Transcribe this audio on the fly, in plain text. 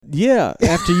Yeah,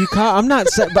 after you call, I'm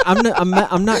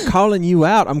not calling you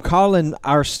out. I'm calling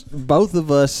both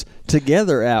of us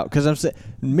together out because I'm saying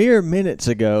mere minutes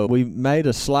ago we made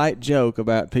a slight joke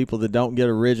about people that don't get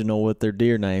original with their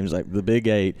deer names, like the Big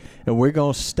 8, and we're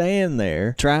gonna stand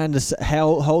there trying to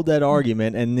hold that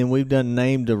argument, and then we've done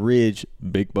named a ridge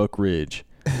Big Buck Ridge.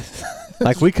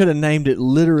 Like, we could have named it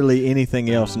literally anything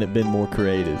else and it been more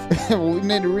creative. Well, we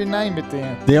need to rename it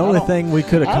then. The only thing we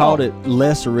could have called it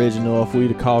less original if we'd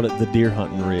have called it the Deer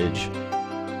Hunting Ridge.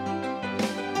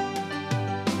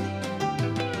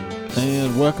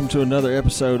 And welcome to another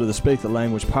episode of the Speak the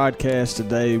Language podcast.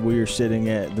 Today we are sitting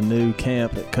at the new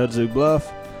camp at Kudzu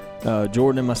Bluff,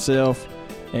 Jordan and myself.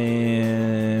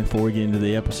 And before we get into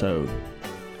the episode,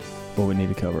 what we need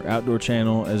to cover: Outdoor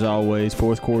Channel, as always,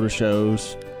 fourth quarter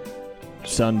shows.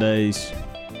 Sundays,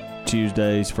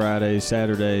 Tuesdays, Fridays,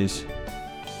 Saturdays.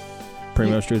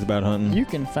 Primo's Truth About Hunting. You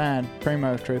can find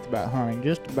Primo's Truth About Hunting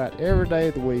just about every day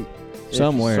of the week.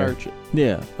 Somewhere. If you search it.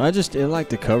 Yeah, I like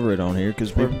to cover it on here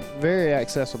because we're very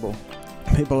accessible.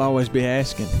 People always be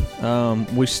asking.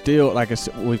 We still, like I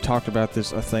said, we've talked about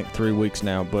this I think 3 weeks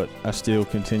now, but I still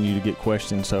continue to get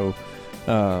questions, so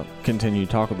continue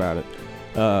to talk about it.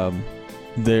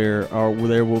 There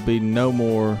will be no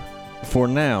more. For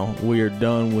now, we are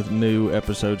done with new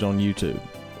episodes on YouTube.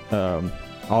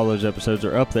 All those episodes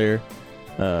are up there.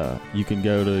 You can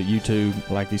go to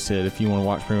YouTube, like he said, if you want to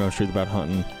watch Primo's Truth About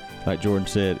Hunting. Like Jordan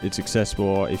said, it's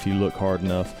accessible if you look hard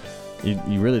enough.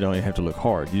 You really don't even have to look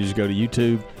hard. You just go to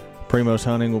YouTube. Primo's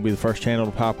Hunting will be the first channel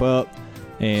to pop up.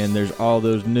 And there's all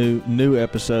those new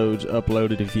episodes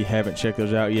uploaded if you haven't checked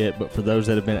those out yet. But for those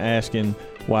that have been asking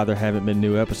why there haven't been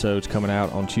new episodes coming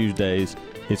out on Tuesdays,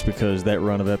 it's because that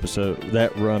run of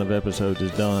episodes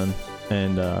is done,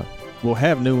 and we'll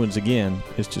have new ones again.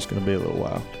 It's just going to be a little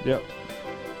while. Yep.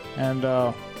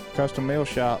 And Custom Meal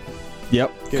Shop.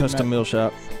 Yep. Custom Meal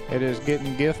Shop. It is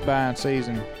getting gift buying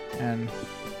season, and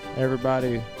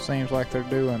everybody seems like they're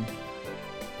doing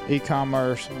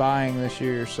e-commerce buying this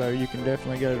year, so you can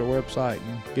definitely go to the website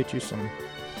and get you some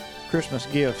Christmas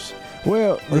gifts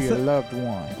for your loved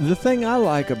one. The thing I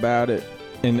like about it,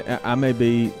 and I may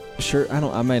be sure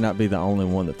I may not be the only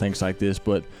one that thinks like this,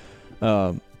 but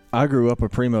I grew up a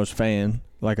Primo's fan,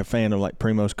 like a fan of like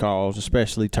Primo's calls,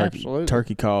 especially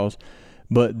turkey calls.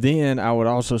 But then I would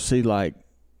also see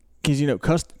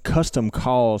because custom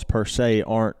calls per se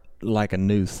aren't like a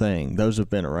new thing; those have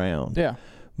been around. Yeah.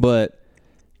 But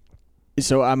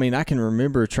so I mean, I can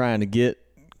remember trying to get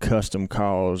custom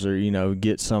calls, or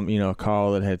get some a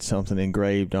call that had something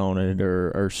engraved on it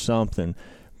or something,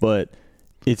 but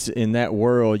it's in that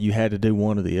world you had to do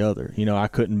one or the other. I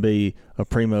couldn't be a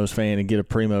Primo's fan and get a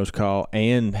Primo's call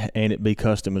and it be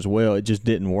custom as well. It just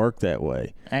didn't work that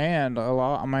way. And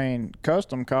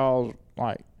custom calls,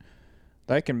 like,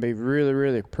 they can be really,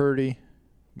 really pretty,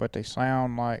 but they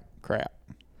sound like crap.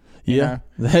 Yeah.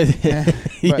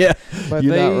 Yeah. But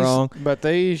you're not wrong. But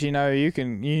these, you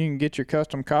can get your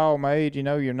custom call made,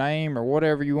 your name or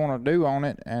whatever you want to do on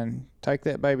it, and take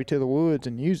that baby to the woods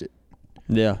and use it.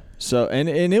 Yeah. So and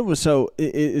it was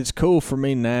it's cool for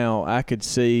me now. I could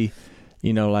see,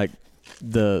 like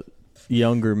the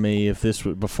younger me, if this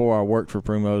was before I worked for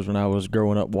Primo's, when I was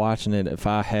growing up watching it, if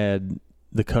I had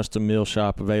the Custom Meal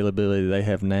Shop availability they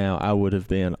have now, I would have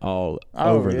been all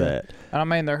over that.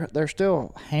 And they're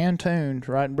still hand tuned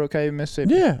right in Brookhaven,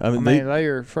 Mississippi. Yeah, they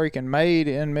are freaking made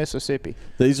in Mississippi.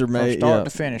 These are made from start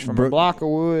to finish, from a block of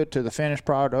wood to the finished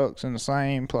products in the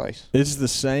same place. It's the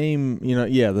same,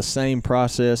 the same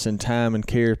process and time and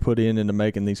care put into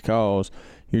making these calls.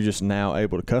 You're just now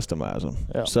able to customize them.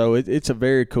 Yep. So it's a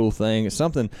very cool thing. It's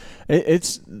something.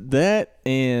 It's that.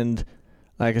 And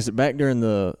like I said, back during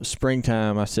the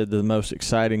springtime, I said the most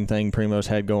exciting thing Primo's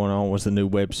had going on was the new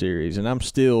web series, and I'm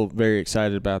still very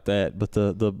excited about that. But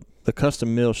the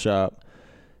Custom Meal Shop,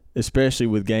 especially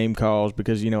with game calls,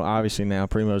 because obviously now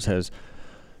Primo's has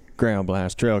ground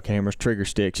blinds, trail cameras, trigger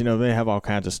sticks. They have all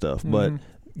kinds of stuff. Mm-hmm. But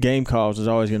game calls is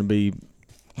always going to be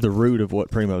the root of what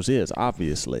Primo's is,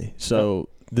 obviously. So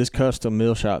this Custom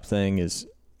Meal Shop thing is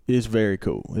very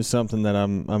cool. It's something that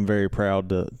I'm very proud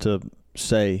to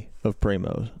say of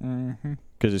Primo's,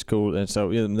 because it's cool. And so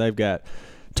they've got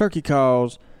turkey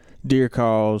calls, deer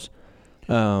calls,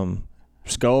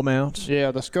 skull mounts. Yeah,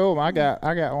 the skull. I got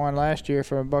one last year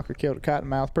from a buck I killed a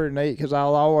cottonmouth. Pretty neat, because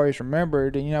I'll always remember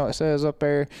it. And it says up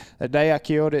there the day I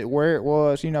killed it, where it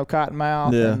was,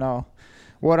 cottonmouth, and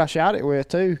what I shot it with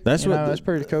too. That's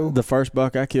pretty cool. The first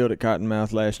buck I killed at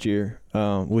Cottonmouth last year,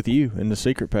 with you in the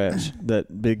secret patch,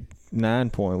 that big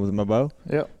 9-point with my bow.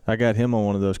 Yep. I got him on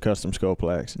one of those custom skull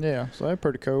plaques. Yeah, so they're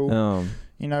pretty cool.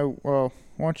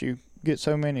 Once you get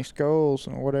so many skulls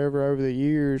and whatever over the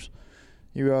years,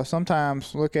 you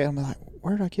sometimes look at them like,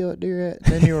 where did I kill that deer at?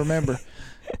 Then you remember.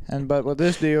 But with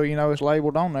this deal, it's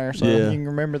labeled on there, so you can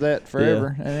remember that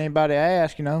forever. And anybody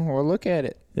asks, well, look at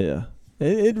it. Yeah,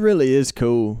 it really is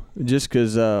cool. Just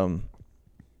because, and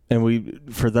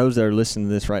for those that are listening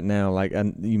to this right now, like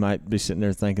you might be sitting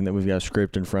there thinking that we've got a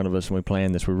script in front of us and we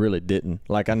planned this. We really didn't.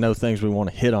 Like, I know things we want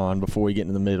to hit on before we get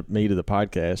into the meat of the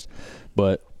podcast,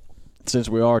 but since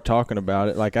we are talking about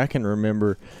it, like, I can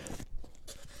remember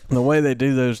the way they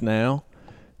do those now.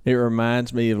 It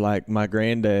reminds me of, like, my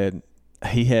granddad.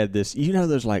 He had this,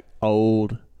 those like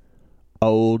old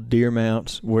deer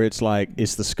mounts where it's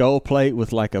the skull plate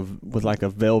with like a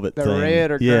velvet the thing. Red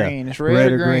or green. It's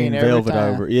red or green velvet every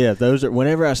time. over. Yeah, those are.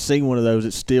 Whenever I see one of those,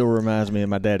 it still reminds me of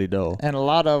my daddy Dole. And a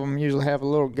lot of them usually have a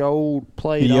little gold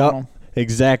plate on them.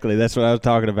 Exactly. That's what I was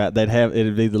talking about.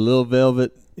 It'd be the little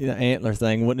velvet antler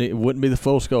thing. It wouldn't be the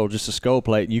full skull, just a skull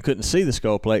plate. You couldn't see the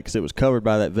skull plate because it was covered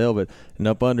by that velvet, and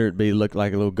up under it looked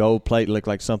like a little gold plate. Looked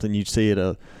like something you'd see at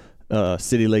a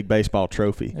City League baseball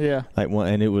trophy. Yeah. Like one,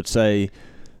 and it would say,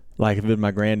 like if it was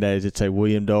my granddad's, it'd say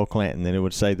William Dole Clanton, and it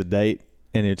would say the date,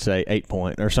 and it'd say 8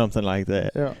 point or something like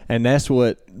that. Yeah. And that's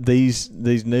what these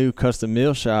new custom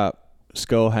mill shop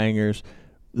skull hangers,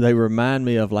 they remind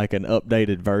me of, like an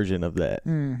updated version of that.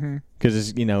 Mm-hmm.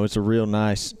 Because it's a real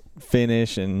nice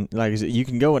finish, and like I said, you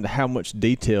can go into however much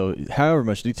detail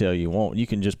you want. You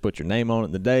can just put your name on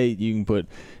it, the date. You can put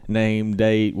name,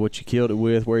 date, what you killed it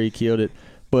with, where you killed it.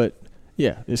 But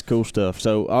yeah, it's cool stuff.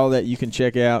 So all that you can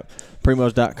check out,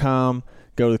 primos.com.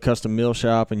 Go to the custom mill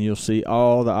shop, and you'll see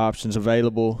all the options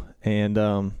available. And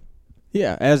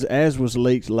as was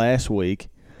leaked last week,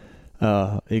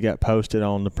 it got posted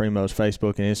on the Primos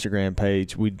Facebook and Instagram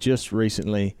page. We just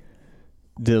recently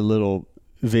did a little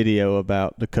video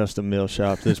about the custom mill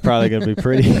shop. That's probably going to be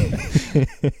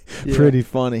pretty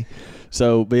funny.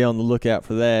 So be on the lookout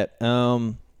for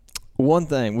that. One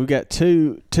thing, we've got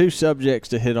two subjects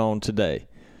to hit on today.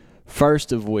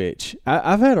 First of which,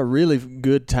 I've had a really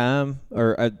good time,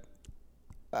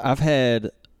 I've had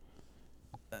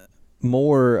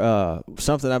more,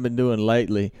 something I've been doing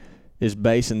lately is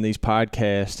basing these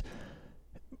podcasts,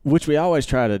 which we always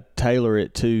try to tailor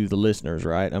it to the listeners,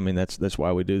 right? I mean, that's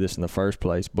why we do this in the first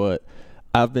place. But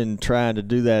I've been trying to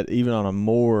do that even on a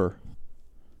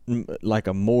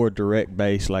more direct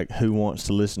base, like who wants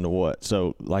to listen to what.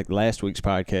 So like last week's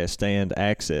podcast, Stand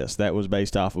Access, that was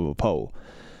based off of a poll.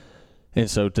 And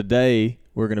so today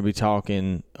we're going to be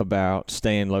talking about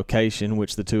stand location,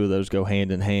 which the two of those go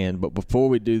hand in hand. But before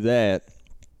we do that,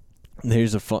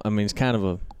 it's a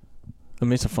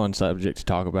fun subject to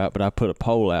talk about, but I put a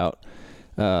poll out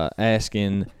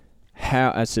asking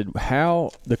how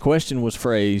the question was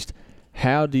phrased,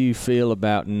 how do you feel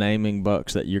about naming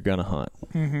bucks that you're going to hunt?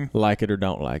 Mm-hmm. Like it or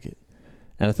don't like it?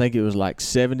 And I think it was like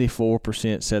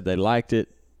 74% said they liked it,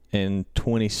 and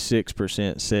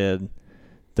 26% said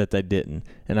that they didn't.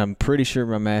 And I'm pretty sure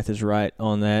my math is right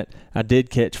on that. I did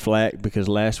catch flack because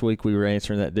last week we were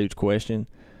answering that dude's question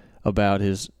about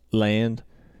his land,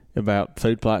 about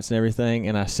food plots and everything,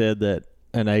 and I said that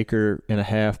an acre and a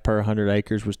half per 100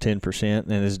 acres was 10%,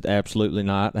 and it's absolutely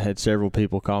not. I had several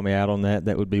people call me out on that.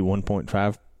 That would be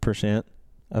 1.5%,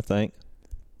 I think.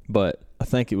 But I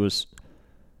think it was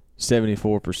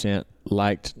 74%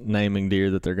 liked naming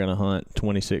deer that they're going to hunt,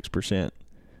 26%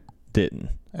 didn't.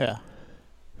 Yeah.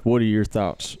 What are your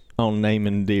thoughts on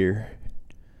naming deer?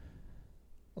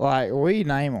 Like, we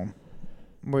name them.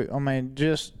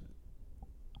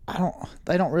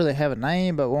 They don't really have a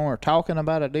name, but when we're talking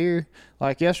about a deer,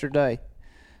 like yesterday,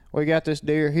 we got this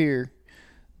deer here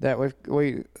that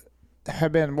we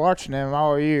have been watching him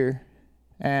all year,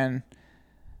 and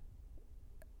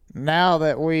now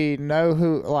that we know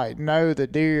know the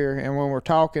deer, and when we're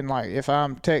talking, like if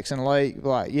I'm texting Lake,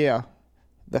 like, yeah,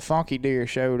 the funky deer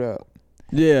showed up.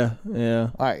 Yeah.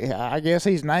 Like, I guess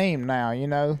he's named now,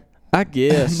 I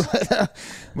guess.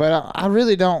 but I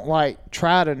really don't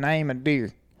try to name a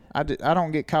deer. I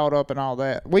don't get caught up in all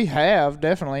that. We have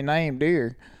definitely named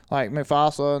deer, like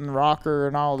Mufasa and Rocker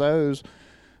and all those.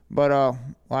 But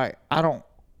I don't.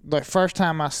 The first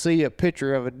time I see a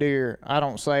picture of a deer, I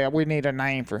don't say we need a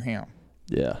name for him.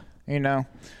 Yeah.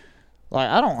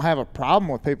 I don't have a problem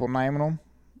with people naming them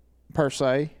per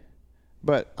se,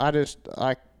 but I just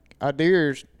a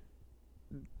deer's.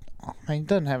 He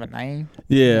doesn't have a name.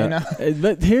 Yeah.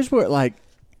 But here's what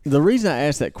the reason I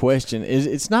asked that question is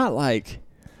it's not like.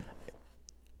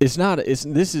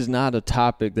 this is not a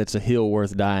topic that's a hill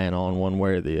worth dying on one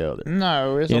way or the other.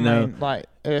 No, I mean, like,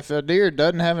 if a deer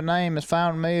doesn't have a name, it's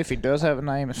fine with me. If he does have a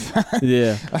name, it's fine.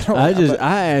 Yeah.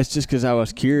 I asked just because I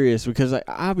was curious, because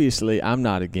obviously I'm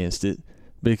not against it,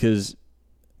 because,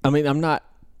 I mean, I'm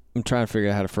trying to figure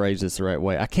out how to phrase this the right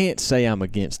way. I can't say I'm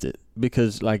against it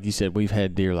because, like you said, we've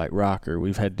had deer like Rocker.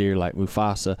 We've had deer like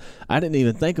Mufasa. I didn't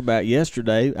even think about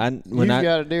yesterday. You've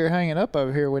got a deer hanging up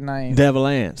over here with names. Devil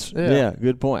Ants. Yeah,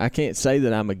 good point. I can't say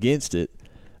that I'm against it.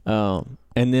 And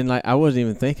then, like, I wasn't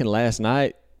even thinking last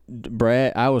night,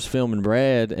 I was filming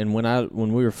Brad, and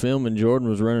when we were filming, Jordan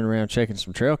was running around checking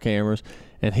some trail cameras,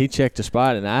 and he checked a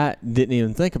spot, and I didn't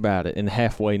even think about it, and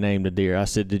halfway named a deer. I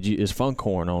said, is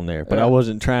Funkhorn on there? But I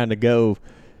wasn't trying to go,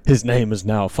 his name is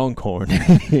now Funkhorn.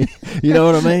 You know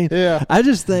what I mean? Yeah. I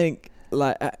just think,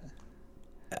 like,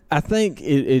 I think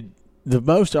the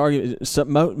most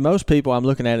argument, most people, I'm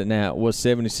looking at it now, was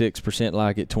 76%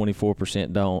 like it,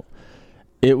 24% don't.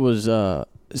 It was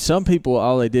some people,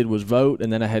 all they did was vote,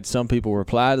 and then I had some people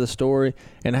reply to the story,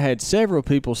 and I had several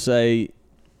people say,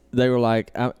 they were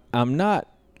like,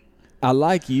 I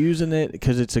like using it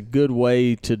because it's a good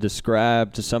way to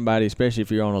describe to somebody, especially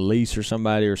if you're on a lease or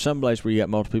somebody or someplace where you got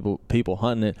multiple people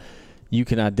hunting it, you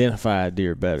can identify a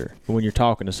deer better when you're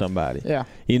talking to somebody. Yeah.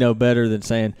 You know, better than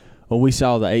saying, well, we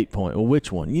saw the 8-point. Well,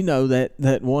 which one? You know, that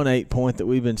one 8-point that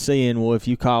we've been seeing. Well, if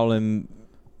you call him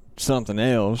something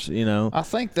else, you know. I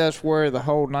think that's where the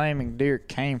whole naming deer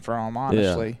came from,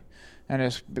 honestly. Yeah. And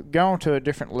it's gone to a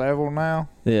different level now.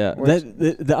 Yeah.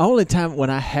 The only time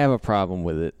when I have a problem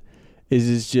with it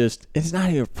is it's not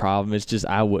even a problem. It's just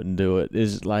I wouldn't do it.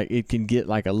 It's like it can get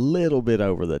like a little bit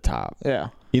over the top. Yeah.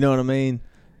 You know what I mean?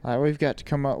 Like, we've got to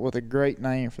come up with a great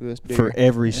name for this deer. For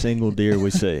every single deer we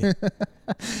see.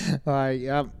 Like,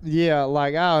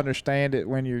 like I understand it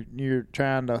when you're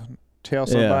trying to tell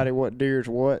somebody what deer's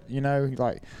what, you know,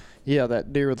 like,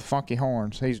 that deer with the funky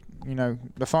horns. He's, the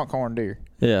Funkhorn deer.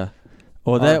 Yeah.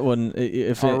 Well, that one,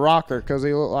 or Rocker, because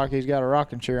he looked like he's got a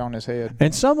rocking chair on his head.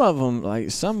 And some of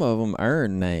them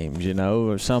earn names,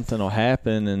 or something will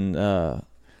happen, and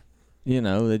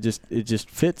it just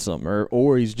fits them,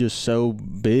 or he's just so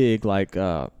big, like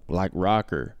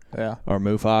Rocker, or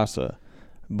Mufasa,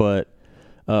 but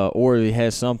or he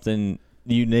has something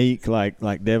unique,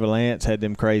 like Devil Ants had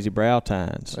them crazy brow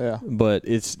tines. Yeah. But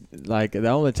it's like the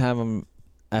only time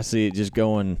I see it just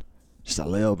going just a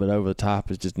little bit over the top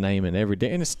is just naming every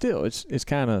deer, and it's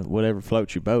kind of whatever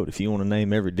floats your boat. If you want to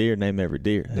name every deer, name every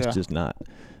deer. That's just not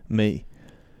me.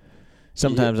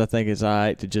 Sometimes I think it's all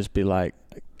right to just be like,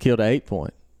 killed an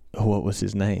 8-point. What was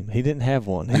his name? He didn't have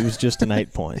one. He was just an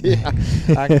 8-point. Yeah,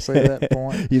 I can see that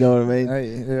point. You know what I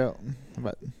mean? Yeah,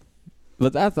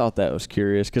 But I thought that was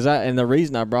curious and the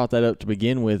reason I brought that up to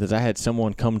begin with is I had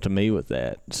someone come to me with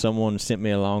that. Someone sent me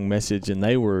a long message, and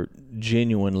they were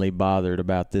genuinely bothered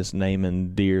about this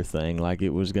naming deer thing, like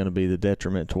it was going to be the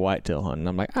detriment to whitetail hunting.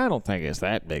 I'm like, I don't think it's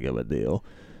that big of a deal.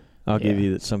 I'll give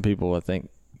you that some people, I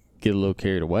think, get a little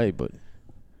carried away, but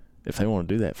if they want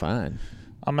to do that, fine.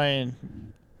 I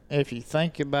mean, if you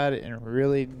think about it and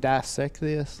really dissect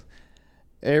this,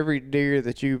 every deer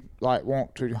that you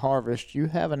want to harvest, you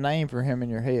have a name for him in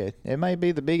your head. It may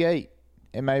be the big 8.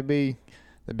 It may be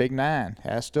the big 9.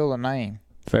 That's still a name.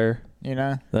 Fair.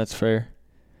 That's fair.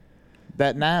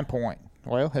 That 9-point.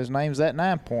 Well, his name's that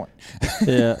 9-point.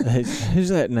 Yeah. Who's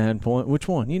that 9-point? Which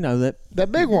one?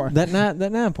 That big one. That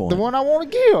 9-point. The one I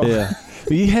want to kill.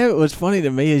 Yeah. What's funny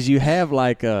to me is you have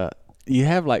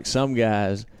some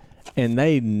guys, and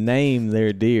they name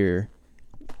their deer,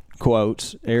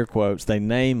 quotes, air quotes, they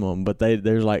name them, but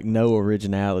there's like no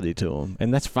originality to them,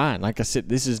 and that's fine. Like I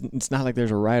said, it's not like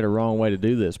there's a right or wrong way to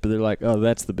do this, but they're like, oh,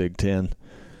 that's the Big 10,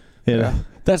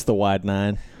 that's the wide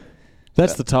 9,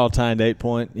 that's the tall tined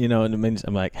 8-point, and it means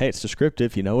I'm like, hey, it's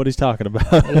descriptive, you know what he's talking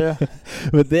about. Yeah.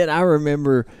 But then I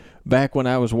remember back when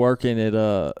I was working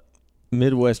at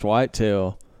Midwest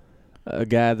Whitetail, a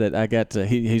guy that I got to,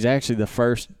 he's actually the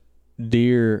first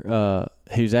deer hunt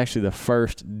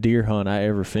I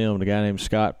ever filmed, a guy named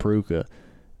Scott Pruka.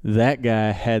 That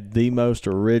guy had the most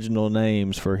original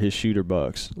names for his shooter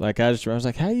bucks. Like, I was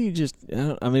like, how you just,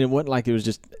 it wasn't like it was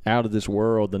just out of this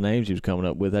world, the names he was coming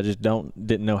up with. I just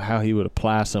didn't know how he would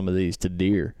apply some of these to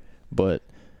deer. But,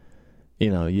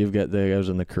 you've got those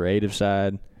on the creative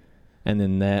side. And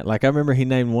then that, like, I remember he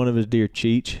named one of his deer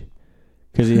Cheech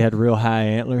because he had real high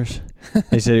antlers.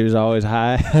 They said he was always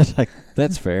high. I was like,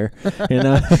 that's fair,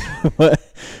 But,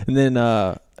 and then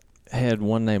had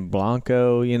one named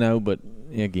Blanco, but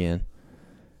again,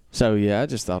 So yeah, I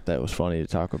just thought that was funny to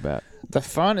talk about.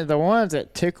 The ones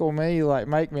that tickle me, like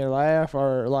make me laugh,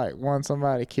 are like when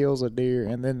somebody kills a deer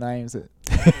and then names it.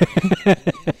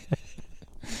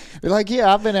 Be like,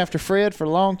 yeah, I've been after Fred for a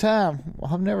long time.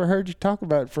 Well, I've never heard you talk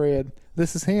about Fred.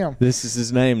 This is him. This is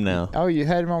his name now. Oh, you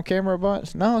had him on camera a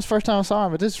bunch? No, it's the first time I saw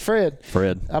him, but this is Fred.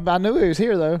 Fred. I knew he was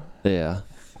here though. Yeah.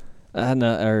 I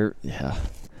know. Yeah.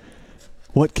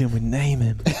 What can we name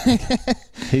him?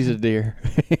 He's a deer.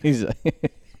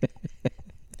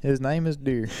 His name is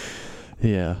Deer.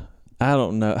 Yeah. I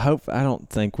don't know. I don't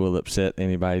think we'll upset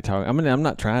anybody talking. I mean, I'm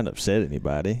not trying to upset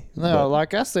anybody. No,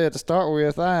 like I said to start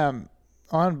with, I am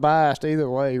unbiased either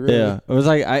way, really. Yeah. It was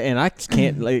like, I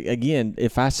can't, like, again,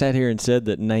 if I sat here and said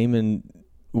that naming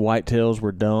whitetails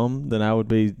were dumb, then I would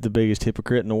be the biggest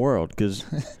hypocrite in the world, because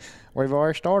we've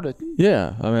already started.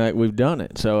 Yeah. I mean, like, we've done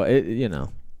it. So,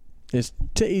 it's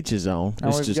to each his own.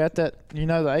 And we've got that, the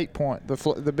 8-point,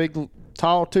 the big,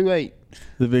 tall 2.8.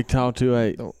 The big, tall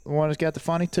 2.8. The one that's got the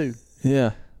funny 2.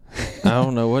 Yeah. I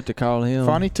don't know what to call him.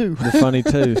 Funny 2. The funny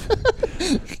 2.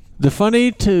 The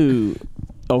funny 2.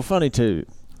 Oh, funny 2.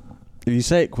 If you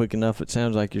say it quick enough, it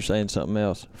sounds like you're saying something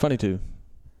else. Funny 2.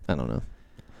 I don't know.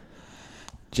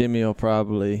 Jimmy will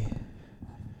probably,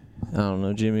 I don't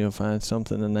know, Jimmy will find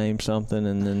something to name something,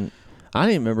 and then I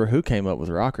don't even remember who came up with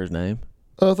Rocker's name.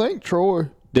 I think Troy.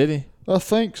 Did he? I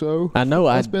think so. I know.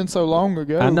 It's been so long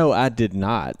ago. I know I did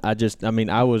not. I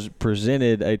was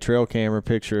presented a trail camera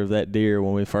picture of that deer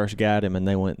when we first got him, and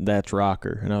they went, "That's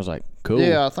Rocker," and I was like, "Cool."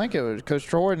 Yeah, I think it was because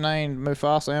Troy named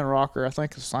Mufasa and Rocker, I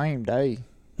think, the same day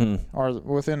or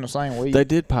within the same week. They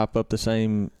did pop up the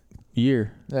same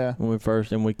year. Yeah.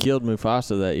 When we killed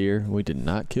Mufasa that year. We did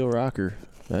not kill Rocker.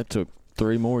 That took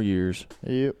 3 more years.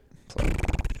 Yep.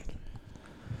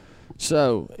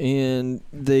 So,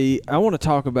 I want to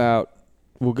talk about,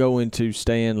 we'll go into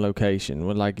stand location.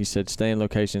 Well, like you said, stand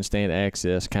location, stand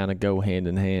access kind of go hand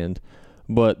in hand.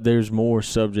 But there's more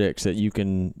subjects that you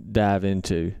can dive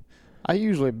into. I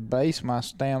usually base my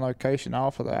stand location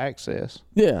off of the access.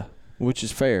 Yeah, which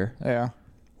is fair. Yeah.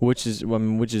 Which is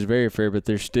very fair, but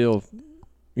there's still,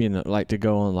 like to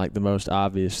go on like the most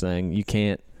obvious thing. You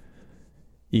can't,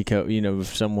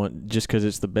 if someone, just because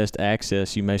it's the best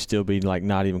access, you may still be like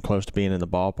not even close to being in the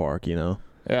ballpark,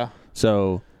 Yeah.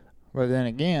 So. But then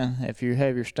again, if you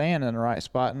have your stand in the right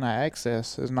spot and the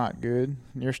access is not good,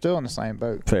 you're still in the same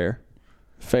boat.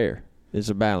 Fair. It's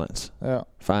a balance. Yeah.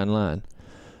 Fine line.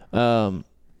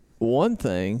 One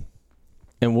thing,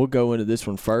 and we'll go into this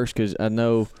one first because I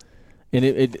know, and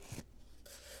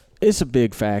it's a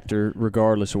big factor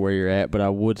regardless of where you're at, but I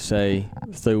would say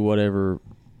through whatever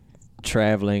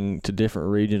traveling to different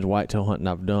regions, whitetail hunting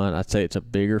I've done, I'd say it's a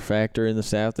bigger factor in the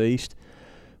Southeast.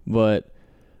 But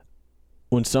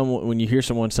when you hear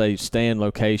someone say stand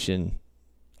location,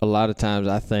 a lot of times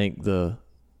I think the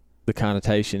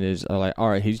connotation is like, all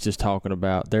right,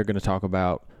 they're going to talk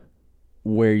about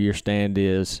where your stand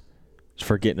is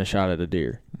for getting a shot at a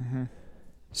deer. Mm-hmm.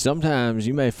 Sometimes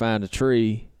you may find a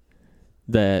tree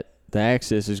that the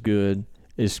access is good,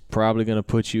 is probably going to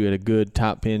put you at a good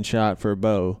top pin shot for a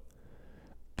bow,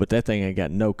 but that thing ain't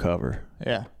got no cover.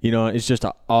 Yeah. It's just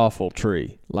an awful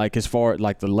tree. Like, as far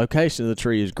like the location of the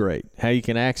tree is great. How you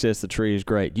can access the tree is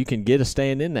great. You can get a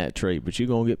stand in that tree, but you're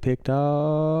going to get picked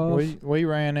off. We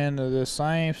ran into the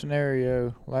same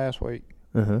scenario last week.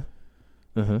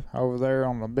 Over there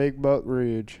on the Big Buck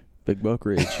Ridge. Big Buck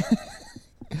Ridge.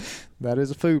 That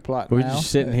is a food plot We're now. just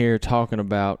sitting here talking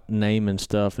about naming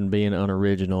stuff and being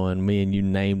unoriginal, and me and you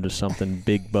named something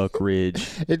Big Buck Ridge.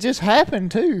 It just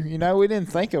happened, too. We didn't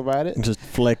think about it. Just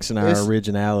flexing our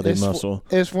originality muscle.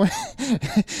 It's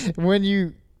when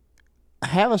you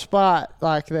have a spot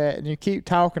like that and you keep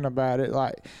talking about it,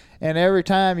 and every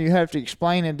time you have to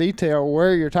explain in detail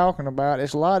where you're talking about,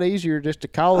 it's a lot easier just to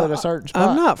call it a certain spot.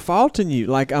 I'm not faulting you.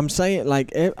 Like, I'm saying,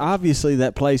 like, obviously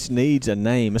that place needs a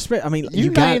name. You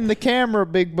named the camera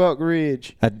Big Buck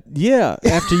Ridge. Yeah.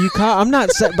 After you call, I'm not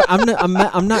saying, but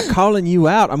I'm not calling you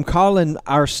out. I'm calling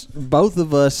both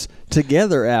of us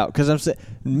together out, because I'm saying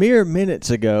mere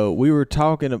minutes ago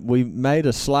we made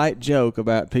a slight joke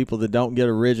about people that don't get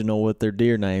original with their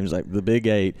deer names, like the Big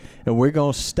 8, and we're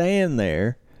gonna stand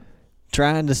there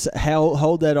trying to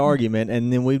hold that argument,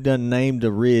 and then we've named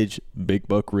a ridge Big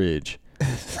Buck Ridge.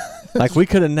 Like, we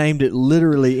could have named it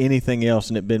literally anything else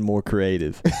and it'd been more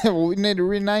creative. Well, we need to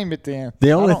rename it then.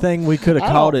 The only thing we could have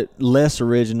called it less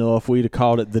original if we'd have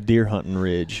called it the Deer Hunting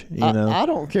Ridge. I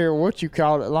don't care what you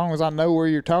call it, as long as I know where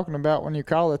you're talking about when you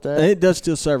call it that. It does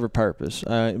still serve a purpose.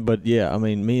 But yeah,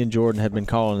 me and Jordan have been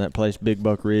calling that place Big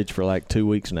Buck Ridge for like 2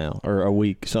 weeks now, or a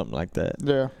week, something like that.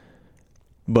 Yeah.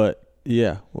 But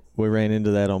Yeah, we ran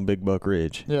into that on Big Buck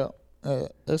Ridge. Yeah,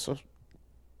 it's a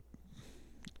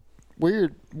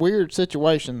weird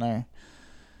situation there.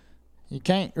 You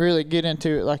can't really get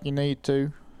into it like you need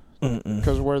to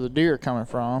because of where the deer are coming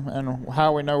from. And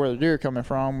how we know where the deer are coming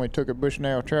from, we took a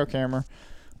Bushnell trail camera,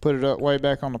 put it up way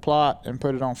back on the plot, and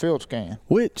put it on field scan.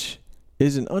 Which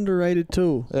is an underrated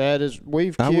tool. That is,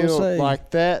 we've killed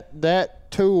like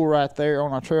that tool right there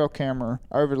on a trail camera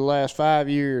over the last 5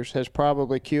 years has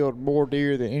probably killed more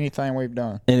deer than anything we've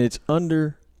done. And it's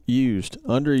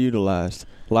underutilized.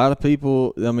 A lot of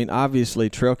people, I mean, obviously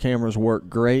trail cameras work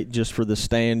great just for the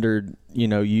standard,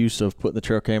 use of putting the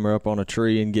trail camera up on a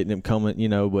tree and getting them coming,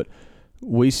 but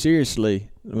we seriously,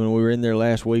 when we were in there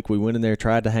last week, we went in there,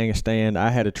 tried to hang a stand. I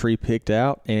had a tree picked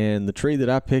out, and the tree that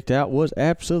I picked out was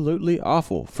absolutely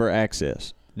awful for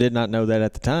access. Did not know that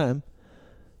at the time.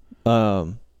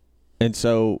 And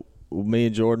so me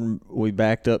and Jordan, we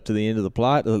backed up to the end of the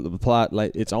plot. The plot,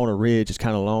 like, it's on a ridge. It's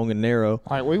kind of long and narrow.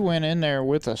 Like, we went in there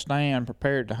with a stand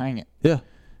prepared to hang it. Yeah.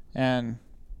 And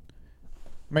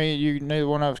me and you, neither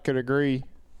one of us could agree.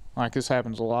 Like, this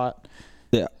happens a lot.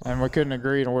 Yeah. And we couldn't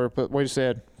agree on where to put. We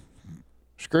said,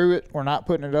 screw it. We're not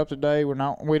putting it up today. We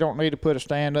don't need to put a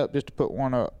stand up just to put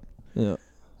one up. Yeah.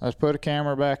 Let's put a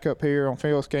camera back up here on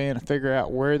field scan and figure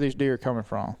out where these deer are coming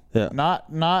from. Yeah.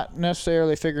 Not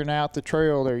necessarily figuring out the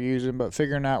trail they're using, but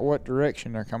figuring out what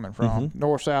direction they're coming from,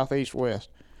 north, south, east, west.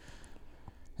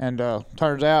 And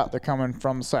turns out they're coming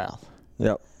from the south.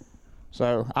 Yep.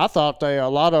 So I thought a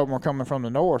lot of them were coming from the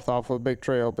north off of a big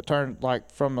trail, but turned like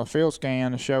from the field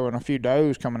scan is showing a few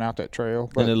does coming out that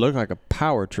trail. But, and it looked like a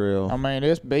power trail. I mean,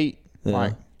 it's beat.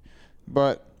 Yeah.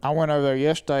 But I went over there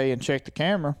yesterday and checked the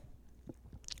camera.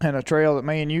 And a trail that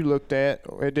me and you looked at,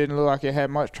 it didn't look like it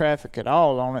had much traffic at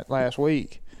all on it last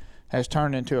week, has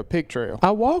turned into a pig trail.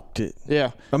 I walked it.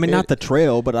 Yeah. I mean, not the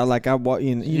trail, but I walked,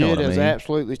 you know what I mean. It has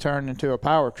absolutely turned into a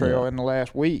power trail in the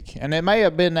last week. And it may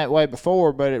have been that way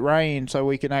before, but it rained so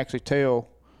we can actually tell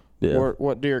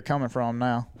what deer are coming from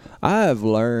now. I have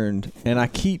learned, and I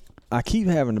keep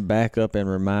having to back up and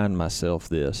remind myself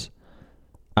this.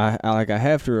 I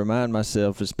have to remind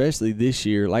myself, especially this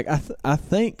year, like I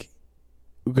think,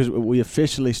 because we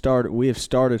have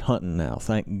started hunting now,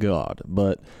 thank God.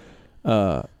 But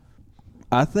I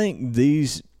think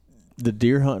the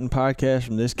deer hunting podcasts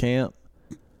from this camp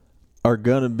are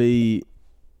going to be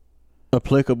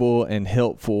applicable and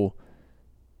helpful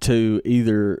to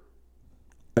either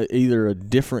a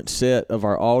different set of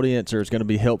our audience, or it's going to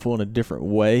be helpful in a different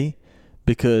way,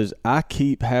 because I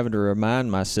keep having to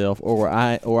remind myself, or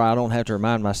I don't have to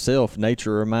remind myself,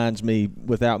 nature reminds me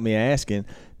without me asking,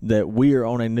 that we are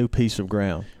on a new piece of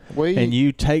ground. And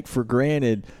you take for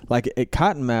granted, like at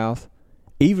Cottonmouth,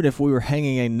 even if we were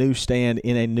hanging a new stand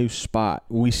in a new spot,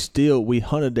 we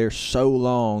hunted there so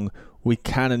long, we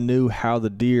kind of knew how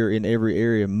the deer in every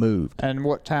area moved. And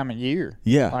what time of year.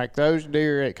 Yeah. Like those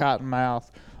deer at Cottonmouth,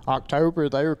 October,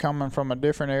 they were coming from a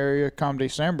different area. Come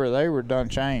December, they were done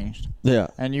changed. Yeah.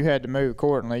 And you had to move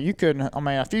accordingly. You couldn't,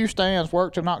 a few stands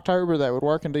worked in October that would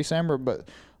work in December, but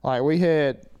like we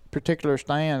had particular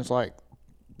stands, like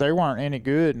they weren't any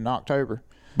good in October.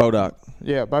 Bodoc.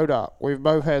 Yeah, Bodoc. We've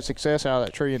both had success out of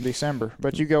that tree in December,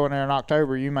 but you go in there in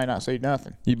October, you may not see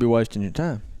nothing. You'd be wasting your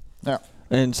time. Yeah.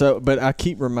 And so, but I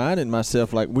keep reminding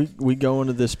myself, like we go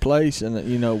into this place, and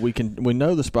we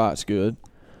know the spot's good.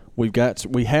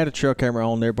 We had a trail camera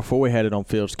on there before we had it on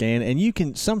field scan,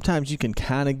 and sometimes you can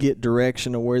kind of get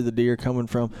direction of where the deer are coming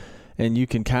from, and you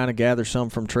can kind of gather some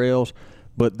from trails.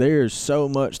 But there's so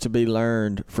much to be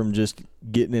learned from just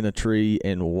getting in a tree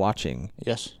and watching.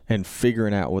 Yes. And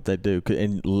figuring out what they do,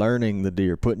 and learning the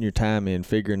deer, putting your time in,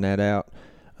 figuring that out.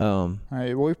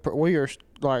 Hey, we are,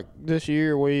 like, this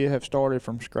year we have started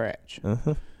from scratch.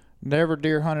 Never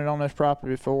deer hunted on this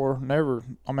property before. Never.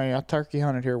 I turkey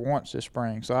hunted here once this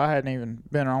spring, so I hadn't even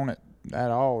been on it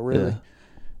at all, really. Yeah.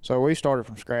 So we started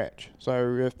from scratch.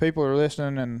 So if people are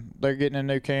listening and they're getting a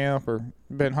new camp or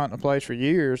been hunting a place for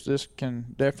years, this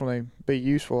can definitely be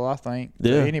useful, I think,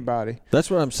 to anybody. That's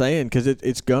what I'm saying, because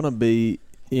it's going to be,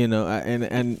 and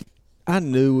I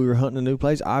knew we were hunting a new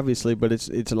place, obviously, but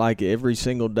it's like every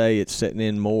single day it's setting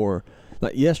in more.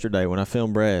 Like yesterday when I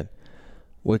filmed Brad,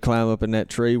 we climb up in that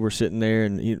tree, we're sitting there,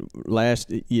 and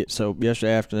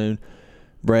yesterday afternoon,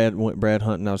 Brad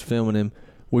hunting, I was filming him.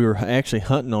 We were actually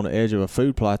hunting on the edge of a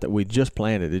food plot that we just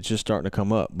planted. It's just starting to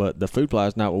come up, but the food plot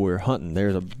is not what we were hunting.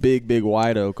 There's a big, big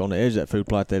white oak on the edge of that food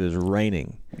plot that is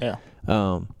raining. Yeah.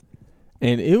 And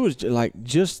it was like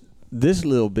just this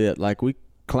little bit. Like we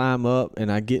climb up,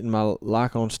 and I get in my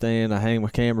lock-on stand. I hang my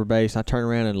camera base. I turn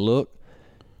around and look,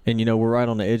 and we're right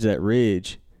on the edge of that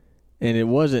ridge, and it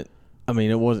wasn't. I mean,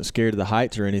 it wasn't scared of the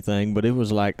heights or anything, but it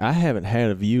was like I haven't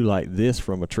had a view like this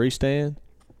from a tree stand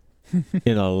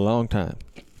in a long time.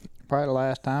 Probably the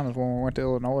last time is when we went to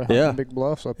Illinois, Yeah. Big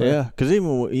Bluffs up there. Yeah, because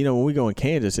even when we go in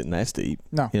Kansas, it's not that steep.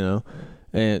 No.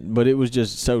 But it was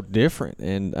just so different,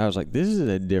 and I was like, this is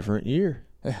a different year.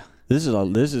 Yeah. This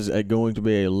is going to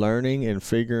be a learning and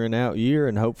figuring out year,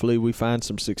 and hopefully we find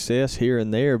some success here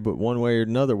and there. But one way or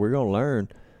another, we're gonna learn.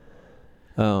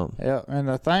 Yeah, and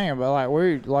the thing about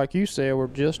like you said, we're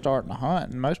just starting to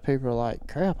hunt, and most people are like,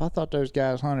 "Crap, I thought those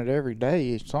guys hunted every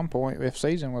day at some point if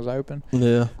season was open."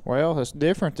 Yeah. Well, it's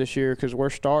different this year because we're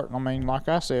starting. I mean, like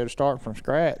I said, starting from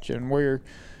scratch, and we're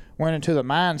went into the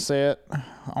mindset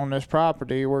on this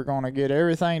property. We're going to get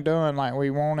everything done like we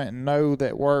want it and know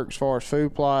that works as far as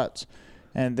food plots.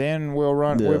 And then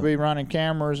we'll be running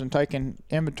cameras and taking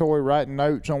inventory, writing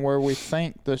notes on where we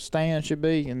think the stand should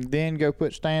be, and then go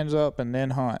put stands up and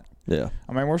then hunt. Yeah.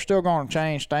 I mean, we're still going to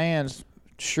change stands,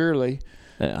 surely.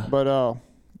 Yeah. But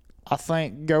I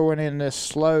think going in this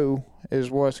slow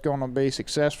is what's going to be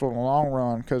successful in the long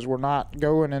run because we're not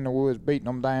going in the woods beating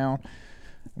them down.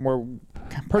 We're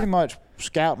pretty much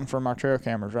scouting from our trail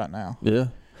cameras right now. Yeah.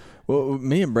 Well,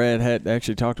 me and Brad had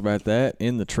actually talked about that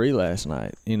in the tree last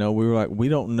night. We were like, we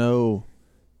don't know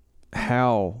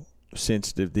how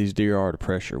sensitive these deer are to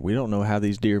pressure. We don't know how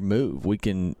these deer move. We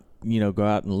can, go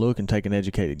out and look and take an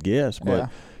educated guess. But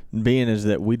being is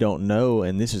that we don't know,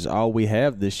 and this is all we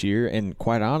have this year. And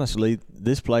quite honestly,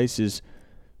 this place is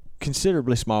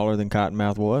considerably smaller than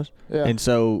Cottonmouth was. Yeah. And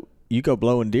so you go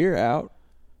blowing deer out,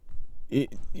 what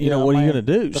are you going to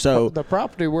do? The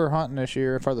property we're hunting this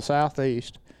year for the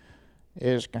southeast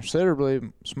is considerably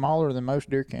smaller than most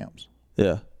deer camps.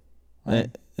 Yeah.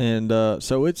 And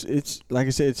so it's like I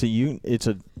said, it's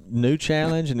a new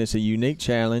challenge and it's a unique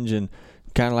challenge, and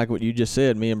kind of like what you just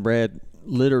said, me and Brad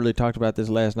literally talked about this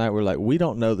last night. We're like, we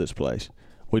don't know this place.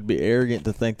 We'd be arrogant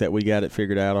to think that we got it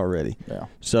figured out already. Yeah.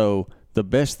 So the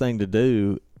best thing to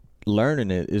do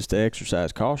learning it is to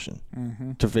exercise caution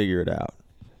to figure it out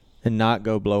and not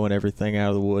go blowing everything out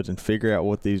of the woods and figure out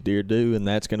what these deer do. And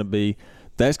that's going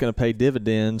to pay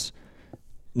dividends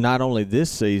not only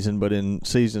this season but in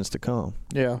seasons to come.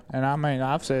 Yeah, and I mean,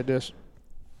 I've said this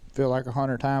feel like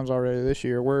 100 times already this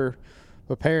year. We're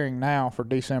preparing now for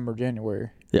December, January.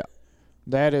 Yeah.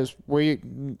 That is,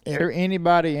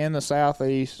 anybody in the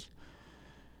southeast,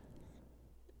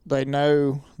 they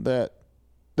know that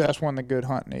that's when the good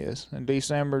hunting is. In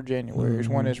December, January is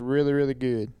when it's really, really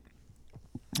good.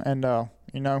 And,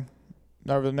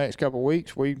 over the next couple of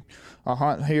weeks, I'll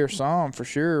hunt here some for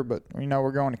sure, but,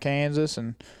 we're going to Kansas,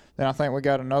 and then I think we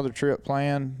got another trip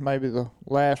planned maybe the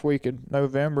last week of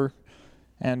November.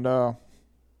 And,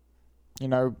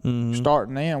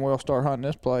 starting then, we'll start hunting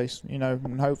this place,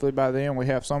 and hopefully by then we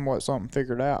have something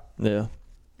figured out. Yeah.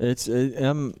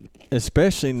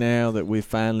 Especially now that we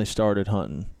finally started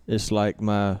hunting, it's like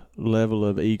my level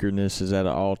of eagerness is at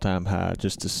an all-time high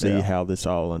just to see how this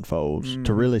all unfolds,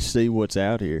 to really see what's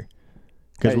out here.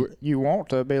 Because you want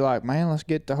to be like, man, let's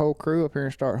get the whole crew up here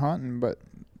and start hunting, but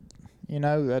at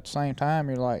the same time,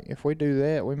 you're like, if we do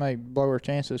that, we may blow our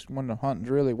chances when the hunting's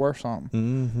really worth something.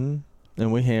 Mm-hmm.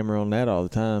 And we hammer on that all the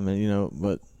time, and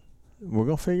but we're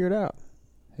gonna figure it out.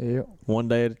 Yeah. One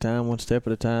day at a time, one step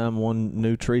at a time, one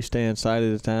new tree stand site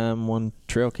at a time, one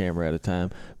trail camera at a time.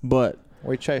 But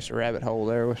we chased a rabbit hole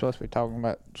there. We're supposed to be talking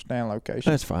about stand location.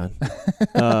 That's fine.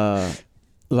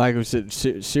 Like I said,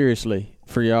 seriously,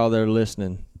 for y'all that are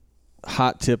listening,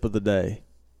 hot tip of the day: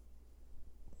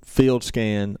 field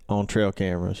scan on trail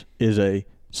cameras is a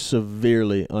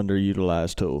severely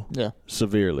underutilized tool. Yeah.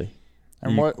 Severely.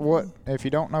 And what if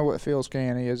you don't know what field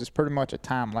scan is, it's pretty much a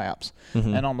time lapse.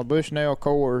 And on the Bushnell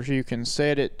cores, you can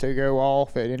set it to go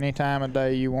off at any time of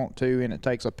day you want to, and it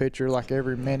takes a picture like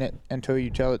every minute until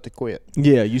you tell it to quit.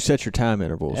 Yeah, you set your time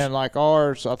intervals. And like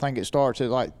ours, I think it starts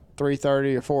at like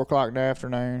 3:30 or 4 o'clock in the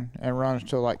afternoon and runs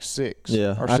till like 6 or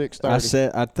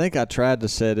 6:30. I think I tried to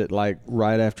set it like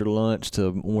right after lunch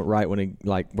to right when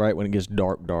it gets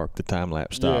dark. The time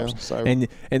lapse stops. Yeah, so.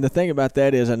 And the thing about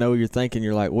that is, I know you're thinking,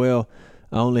 you're like, well,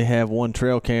 I only have one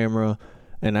trail camera,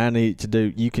 and I need to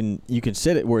do. You can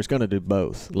set it where it's going to do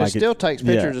both. Like it still takes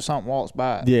pictures if something walks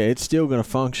by. Yeah, it's still going to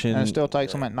function. And it still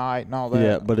takes them at night and all that.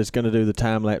 Yeah, but it's going to do the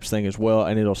time lapse thing as well,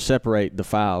 and it'll separate the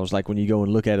files. Like when you go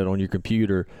and look at it on your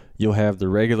computer, you'll have the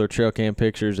regular trail cam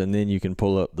pictures, and then you can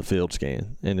pull up the field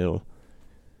scan, and the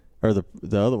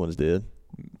other ones did.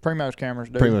 Primos cameras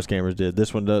do. Primos cameras did.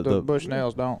 This one does. The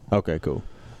Bushnells don't. Okay, cool.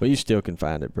 But you still can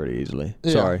find it pretty easily.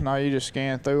 Yeah, Sorry. No, you just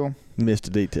scan through them. Missed a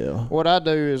detail. What I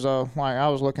do is, like I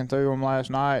was looking through them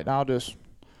last night, and I'll just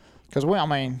Because we're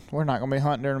not going to be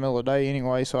hunting during the middle of the day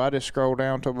anyway, so I just scroll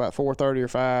down to about 4:30 or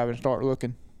 5 and start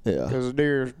looking. Yeah. Because the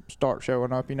deer start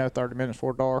showing up, 30 minutes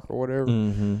before dark or whatever.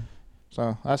 Mm-hmm.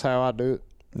 So that's how I do it.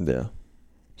 Yeah.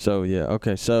 So, yeah.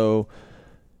 Okay. So,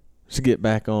 let's get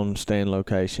back on stand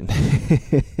location.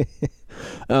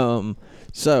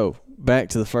 So, back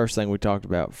to the first thing we talked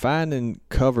about. Finding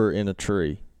cover in a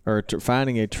tree, or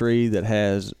finding a tree that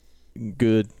has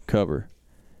good cover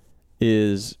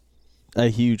is a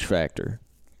huge factor.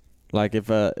 Like, if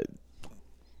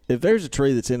there's a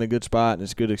tree that's in a good spot and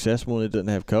it's good accessible and it doesn't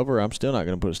have cover, I'm still not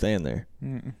going to put a stand there.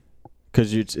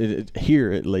 Because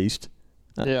here, at least.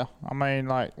 Yeah.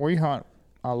 We hunt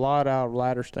a lot out of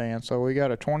ladder stands, so we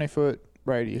got a 20-foot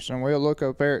radius, and we'll look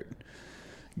up there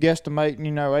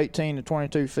guesstimating, 18 to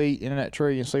 22 feet in that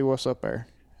tree and see what's up there.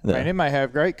 Yeah. It may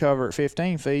have great cover at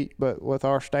 15 feet, but with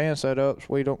our stand setups,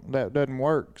 that doesn't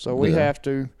work. So we have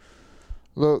to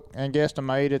look and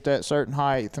guesstimate at that certain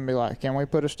height and be like, can we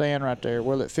put a stand right there?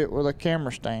 Will it fit with a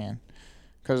camera stand?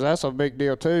 Because that's a big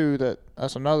deal too.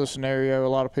 That's another scenario a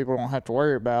lot of people don't have to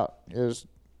worry about is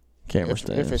camera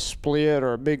if it's split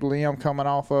or a big limb coming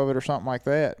off of it or something like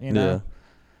that, Yeah.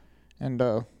 And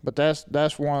but that's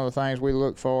one of the things we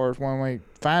look for is when we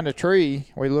find a tree,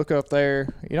 we look up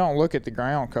there. You don't look at the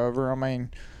ground cover.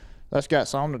 That's got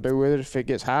something to do with it if it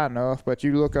gets high enough. But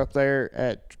you look up there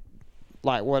at,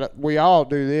 like, what we all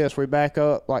do this. We back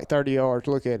up like 30 yards,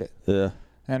 look at it. Yeah.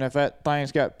 And if that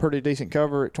thing's got pretty decent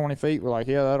cover at 20 feet, we're like,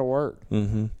 yeah, that'll work.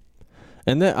 Mm-hmm.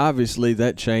 And that obviously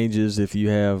that changes if you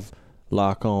have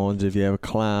lock-ons, if you have a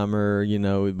climber,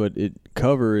 but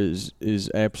cover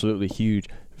is absolutely huge.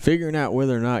 Figuring out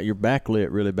whether or not you're backlit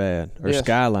really bad or Yes.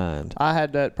 skylined. I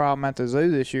had that problem at the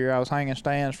zoo this year. I was hanging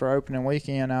stands for opening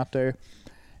weekend out there,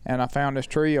 and I found this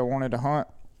tree I wanted to hunt.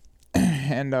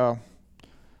 And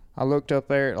I looked up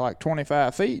there at like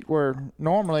 25 feet where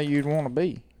normally you'd want to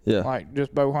be. Yeah. Like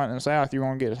just bow hunting in the south, you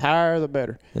want to get as higher the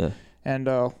better. Yeah. And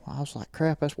I was like,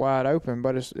 crap, that's wide open,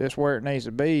 but it's where it needs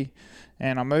to be.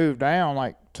 And I moved down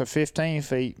like to 15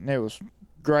 feet, and it was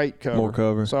great cover. More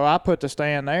cover. So I put the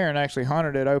stand there and actually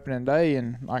hunted it opening day.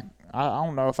 And like I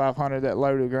don't know if I've hunted that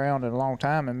low to the ground in a long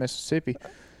time in Mississippi,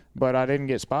 but I didn't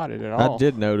get spotted at all. I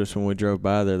did notice when we drove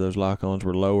by there, those lock-ons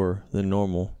were lower than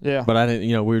normal. Yeah. But I didn't,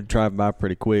 we were driving by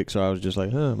pretty quick, so I was just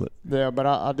like, But Yeah, but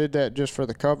I did that just for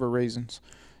the cover reasons.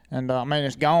 And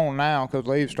it's gone now because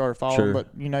leaves started falling. Sure. But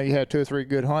you had 2 or 3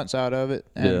 good hunts out of it.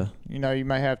 And, you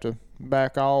may have to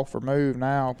back off or move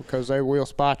now because they will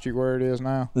spot you where it is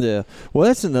now. Yeah. Well,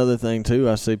 that's another thing too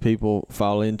I see people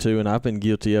fall into, and I've been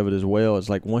guilty of it as well. It's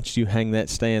like once you hang that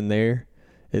stand there,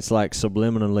 it's like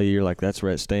subliminally you're like, that's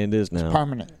where that stand is now. It's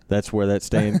permanent. That's where that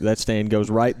stand goes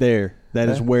right there. That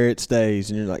is where it stays.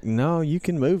 And you're like, no, you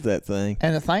can move that thing.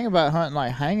 And the thing about hunting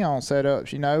like hang-on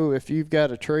setups, if you've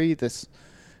got a tree that's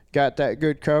got that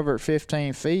good cover at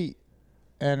 15 feet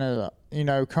and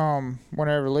come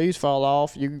whenever leaves fall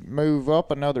off, you move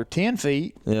up another 10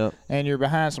 feet. Yeah. And you're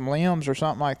behind some limbs or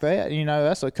something like that.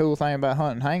 That's a cool thing about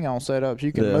hunting hang-on setups.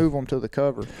 You can move them to the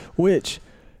cover. Which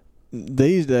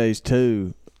these days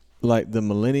too, like the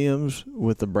Millenniums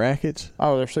with the brackets.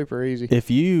 Oh, they're super easy.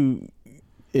 If you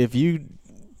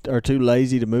are too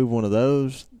lazy to move one of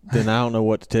those, then I don't know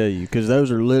what to tell you, because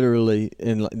those are literally,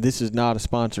 and this is not a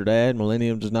sponsored ad.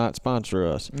 Millennium does not sponsor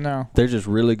us. No. They're just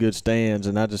really good stands,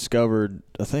 and I discovered,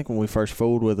 I think when we first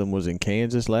fooled with them was in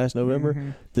Kansas last November. Mm-hmm.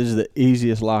 This is the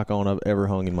easiest lock-on I've ever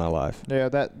hung in my life. Yeah,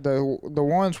 the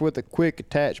ones with the quick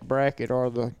attached bracket are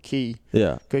the key.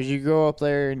 Yeah. Because you go up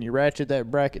there and you ratchet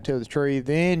that bracket to the tree,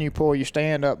 then you pull your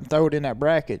stand up and throw it in that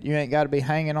bracket. You ain't got to be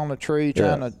hanging on the tree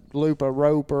trying to loop a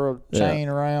rope or a chain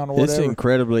around or whatever. It's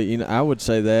incredibly, I would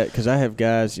say that because I have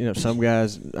guys, some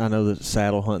guys, I know that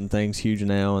saddle hunting thing's huge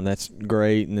now, and that's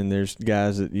great. And then there's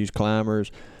guys that use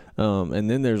climbers. And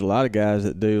then there's a lot of guys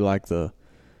that do like the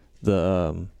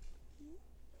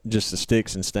just the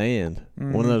sticks and stand.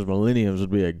 Mm-hmm. One of those Millenniums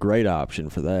would be a great option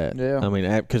for that.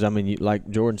 Yeah. Because like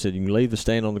Jordan said, you can leave the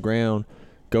stand on the ground,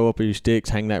 go up with your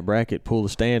sticks, hang that bracket, pull the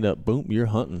stand up, boom, you're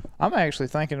hunting. I'm actually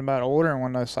thinking about ordering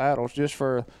one of those saddles just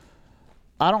for.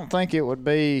 I don't think it would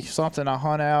be something I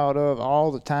hunt out of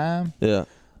all the time. Yeah.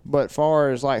 But far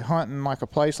as like hunting like a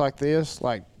place like this,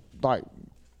 like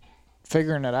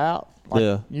figuring it out,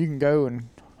 you can go and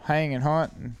hang and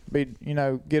hunt and be,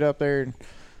 get up there and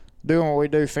doing what we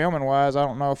do filming wise, I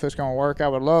don't know if it's going to work. I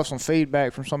would love some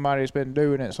feedback from somebody that's been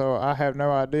doing it, so I have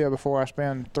no idea before I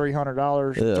spend $300,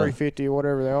 $350, or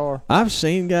whatever they are. I've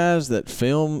seen guys that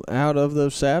film out of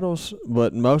those saddles,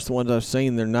 but most of the ones I've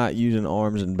seen, they're not using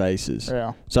arms and bases.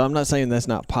 Yeah. So I'm not saying that's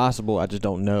not possible. I just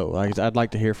don't know. Like, I'd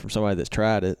like to hear from somebody that's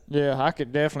tried it. Yeah, I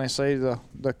could definitely see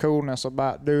the coolness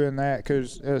about doing that,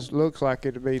 because it looks like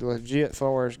it'd be legit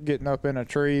for us getting up in a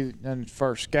tree and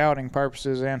for scouting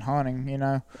purposes and hunting, you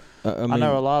know. I I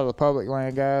know a lot of the public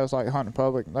land guys, like hunting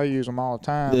public, they use them all the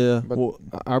time. Yeah, but well,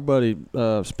 our buddy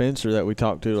Spencer that we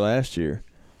talked to last year,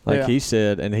 like he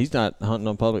said, and he's not hunting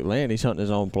on public land, he's hunting his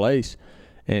own place,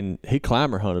 and he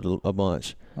climber hunted a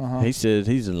bunch. He said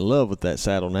he's in love with that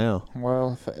saddle now.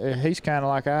 Well, if he's kind of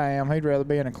like I am. He'd rather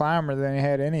be in a climber than he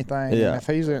had anything. Yeah. And if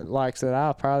he likes it,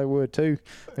 I probably would too.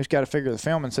 We just got to figure the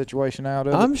filming situation out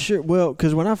of I'm it. sure. Well,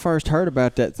 because when I first heard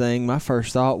about that thing, my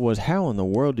first thought was, how in the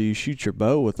world do you shoot your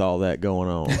bow with all that going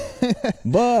on?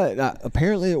 But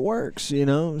apparently it works, you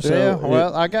know. So yeah,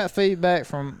 well, I got feedback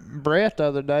from Brett the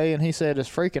other day, and he said it's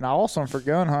freaking awesome for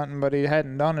gun hunting, but he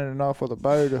hadn't done it enough with a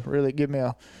bow to really give me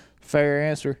a fair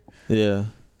answer. Yeah.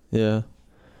 Yeah.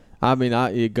 I mean,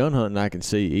 gun hunting I can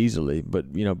see easily,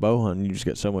 but, you know, bow hunting, you just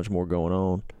got so much more going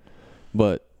on.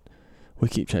 But we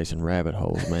keep chasing rabbit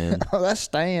holes, man. Oh, that's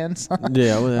stands.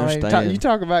 Yeah, well, I they're mean, stands. you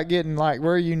talk about getting, like,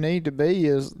 where you need to be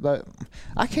is that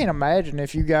I can't imagine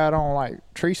if you got on, like,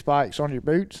 tree spikes on your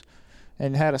boots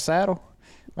and had a saddle.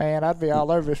 Man, I'd be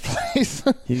all over this place.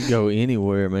 You can go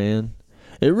anywhere, man.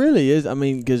 It really is. I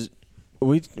mean, because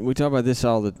we talk about this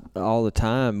all the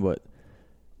time, but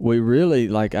we really,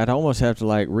 like, I'd almost have to,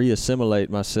 like,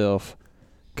 re-assimilate myself,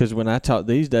 because when I talk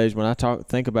these days,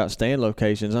 think about stand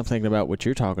locations, I'm thinking about what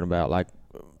you're talking about. Like,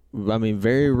 I mean,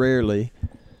 very rarely,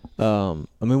 I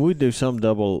mean, we do some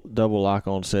double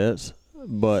lock-on sets,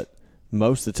 but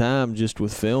most of the time, just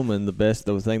with filming,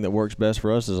 the thing that works best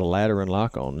for us is a ladder and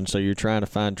lock-on, and so you're trying to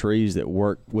find trees that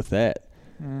work with that,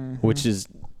 which is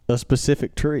a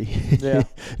specific tree. Yeah.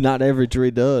 Not every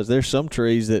tree does. There's some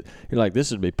trees that you're like, this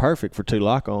would be perfect for 2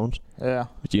 lock-ons. Yeah.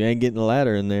 But you ain't getting a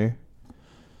ladder in there.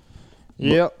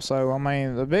 Yep. So, I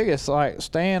mean, the biggest, like,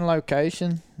 stand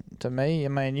location to me, I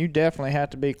mean, you definitely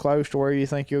have to be close to where you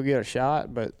think you'll get a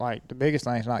shot, but, like, the biggest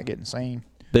thing is not getting seen.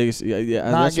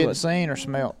 Not getting seen or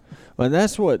smelt. And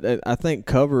that's what I think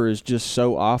cover is just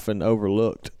so often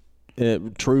overlooked.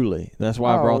 Truly. That's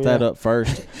why I brought that up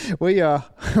first. We, I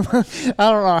don't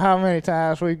know how many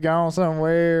times we've gone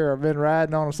somewhere or been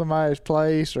riding on somebody's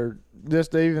place or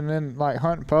just even in, like,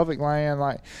 hunting public land.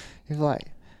 Like, it's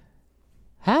like,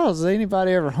 how does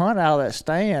anybody ever hunt out of that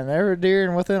stand? Every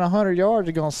deer within 100 yards,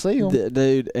 you're going to see them.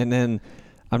 Dude, and then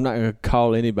I'm not going to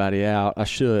call anybody out. I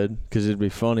should, because it'd be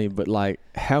funny. But, like,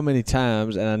 how many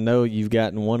times, and I know you've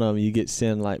gotten one of them, you get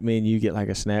sent, like, me and you get, like,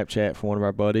 a Snapchat from one of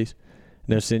our buddies.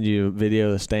 And they'll send you a video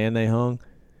of the stand they hung.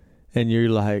 And you're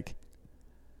like,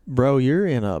 bro, you're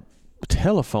in a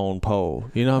telephone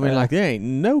pole. You know what I mean? Like, there ain't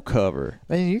no cover.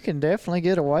 I mean, you can definitely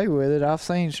get away with it. I've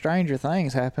seen stranger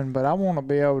things happen, but I want to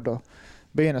be able to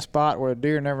be in a spot where a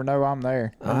deer never know I'm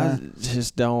there. I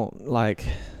just don't, like...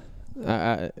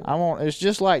 I want. It's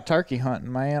just like turkey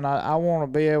hunting, man. I want to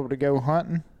be able to go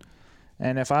hunting,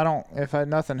 and if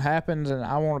nothing happens, and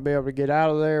I want to be able to get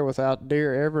out of there without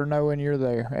deer ever knowing you're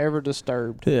there, ever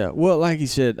disturbed. Yeah. Well, like you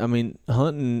said, I mean,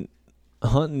 hunting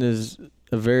is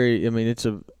it's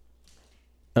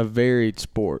a varied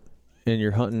sport, and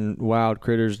you're hunting wild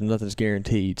critters, and nothing's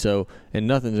guaranteed. So, and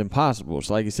nothing's impossible.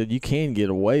 So, like you said, you can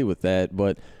get away with that,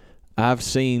 but I've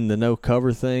seen the no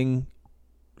cover thing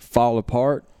fall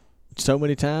apart so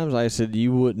many times. Like I said,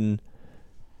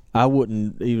 I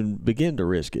wouldn't even begin to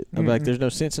risk it. I'd be like, there's no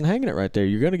sense in hanging it right there.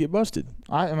 You're going to get busted.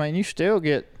 I mean, you still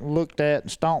get looked at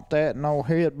and stomped at and old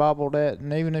head bobbled at,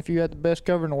 and even if you had the best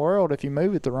cover in the world, if you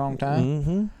move it the wrong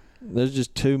time. There's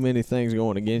just too many things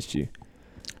going against you.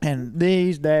 And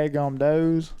these daggum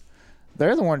does,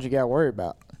 they're the ones you got to worry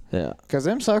about. Yeah. Because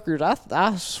them suckers,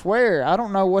 I swear, I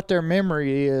don't know what their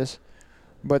memory is,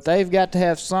 but they've got to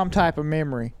have some type of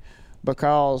memory.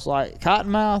 Because, like,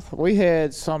 Cottonmouth, we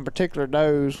had some particular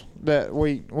does that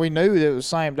we knew that it was the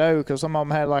same doe because some of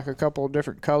them had, like, a couple of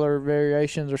different color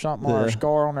variations or something, or a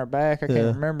scar on their back. I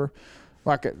can't remember.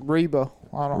 Like at Reba.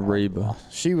 Reba.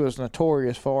 She was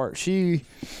notorious for it.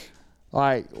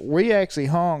 We actually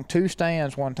hung 2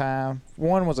 stands one time.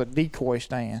 One was a decoy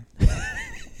stand.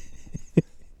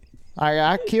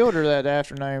 I killed her that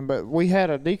afternoon, but we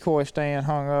had a decoy stand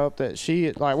hung up that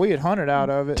we had hunted out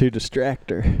of it. To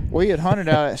distract her. We had hunted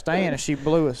out of that stand, and she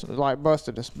blew us,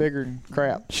 busted us bigger than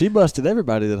crap. She busted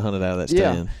everybody that hunted out of that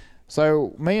stand.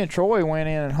 So me and Troy went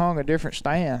in and hung a different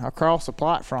stand across the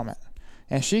plot from it.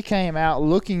 and she came out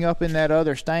looking up in that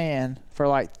other stand for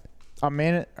like a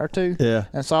minute or two. Yeah.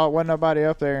 And saw it wasn't nobody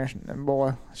up there, and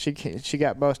boy, she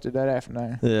got busted that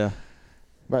afternoon. Yeah.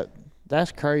 But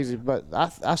that's crazy. But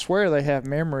I swear they have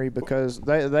memory, because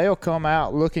they'll come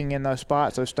out looking in those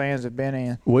spots those stands have been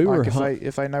in.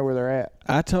 If they know where they're at.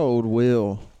 I told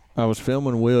Will, I was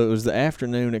filming Will. It was the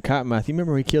afternoon at Cottonmouth. You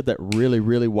remember he killed that really,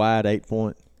 really wide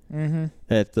 8-point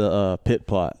at the pit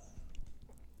plot.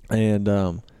 And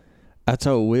I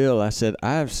told Will, I said,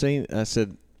 we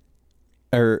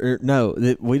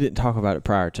didn't talk about it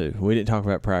prior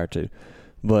to.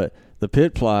 But the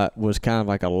pit plot was kind of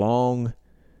like a long,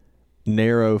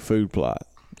 narrow food plot.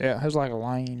 Yeah, it was like a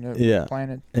lane that was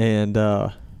planted. And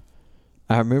I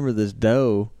remember this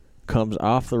doe comes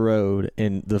off the road,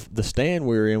 and the stand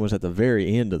we were in was at the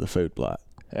very end of the food plot.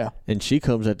 Yeah. And she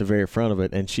comes at the very front of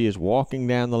it, and she is walking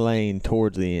down the lane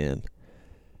towards the end.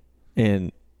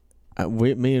 And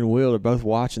me and Will are both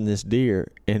watching this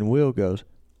deer, and Will goes,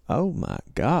 "Oh my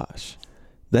gosh."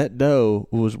 That doe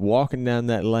was walking down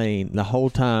that lane the whole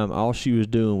time. All she was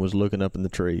doing was looking up in the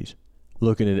trees,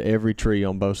 looking at every tree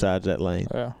on both sides of that lane.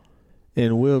 Yeah.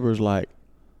 And Wilbur's like,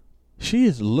 "She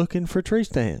is looking for tree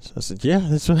stands." I said, "Yeah,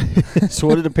 that's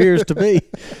what it appears to be."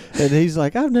 And he's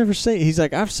like,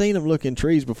 I've seen them look in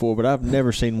trees before, but I've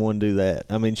never seen one do that.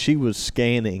 I mean, she was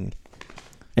scanning,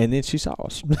 and then she saw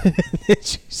us.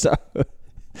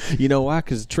 You know why?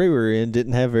 Because the tree we were in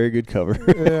didn't have very good cover.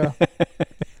 Yeah.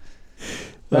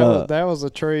 That was a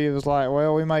tree. It was like,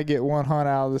 well, we might get one hunt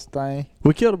out of this thing.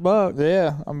 We killed a buck.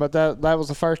 Yeah, but that was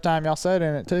the first time y'all sat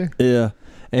in it too. Yeah,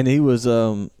 and he was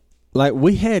like,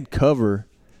 we had cover,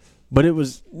 but it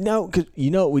was because you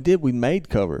know what we did? We made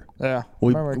cover. Yeah,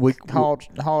 we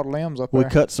hauled limbs up there. We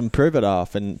cut some privet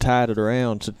off and tied it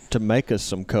around to make us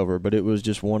some cover, but it was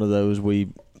just one of those we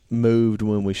moved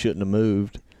when we shouldn't have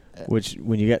moved. Which,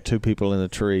 when you got two people in a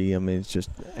tree, I mean, it's just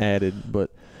added.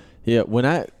 But yeah,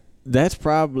 that's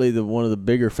probably one of the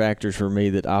bigger factors for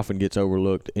me that often gets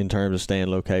overlooked in terms of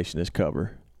stand location is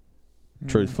cover.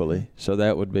 Truthfully, so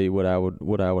that would be what I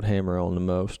would hammer on the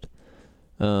most.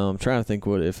 I'm trying to think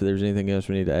if there's anything else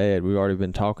we need to add. We've already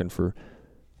been talking for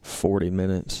 40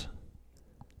 minutes.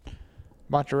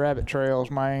 Bunch of rabbit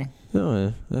trails, man. Oh,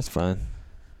 yeah, that's fine.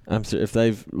 I'm sure if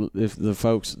the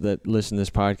folks that listen to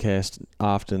this podcast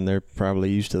often, they're probably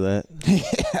used to that.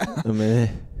 Yeah. I mean,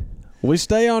 we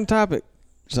stay on topic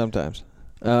sometimes.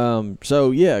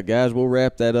 So yeah, guys, we'll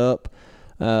wrap that up.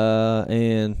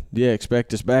 And yeah,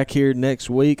 expect us back here next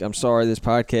week. I'm sorry this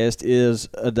podcast is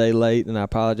a day late, and I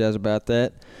apologize about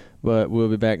that. But we'll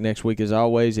be back next week as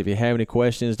always. If you have any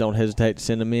questions, don't hesitate to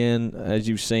send them in. As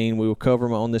you've seen, we will cover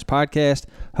them on this podcast.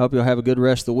 Hope you'll have a good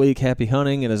rest of the week. Happy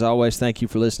hunting. And as always, thank you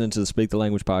for listening to the Speak the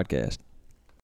Language podcast.